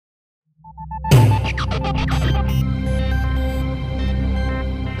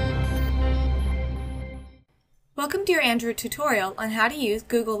Welcome to your Android tutorial on how to use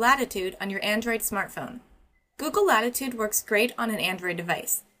Google Latitude on your Android smartphone. Google Latitude works great on an Android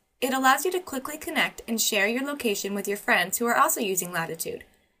device. It allows you to quickly connect and share your location with your friends who are also using Latitude.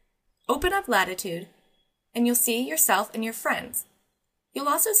 Open up Latitude, and you'll see yourself and your friends. You'll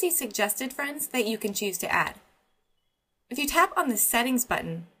also see suggested friends that you can choose to add. If you tap on the Settings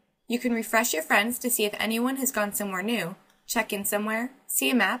button, you can refresh your friends to see if anyone has gone somewhere new, check in somewhere,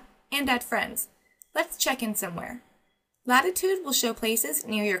 see a map, and add friends. Let's check in somewhere. Latitude will show places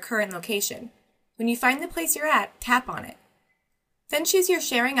near your current location. When you find the place you're at, tap on it. Then choose your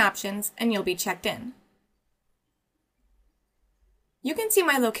sharing options and you'll be checked in. You can see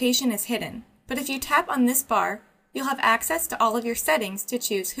my location is hidden, but if you tap on this bar, you'll have access to all of your settings to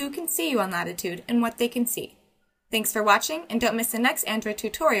choose who can see you on Latitude and what they can see. Thanks for watching, and don't miss the next Android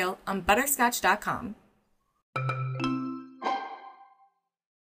tutorial on butterscotch.com.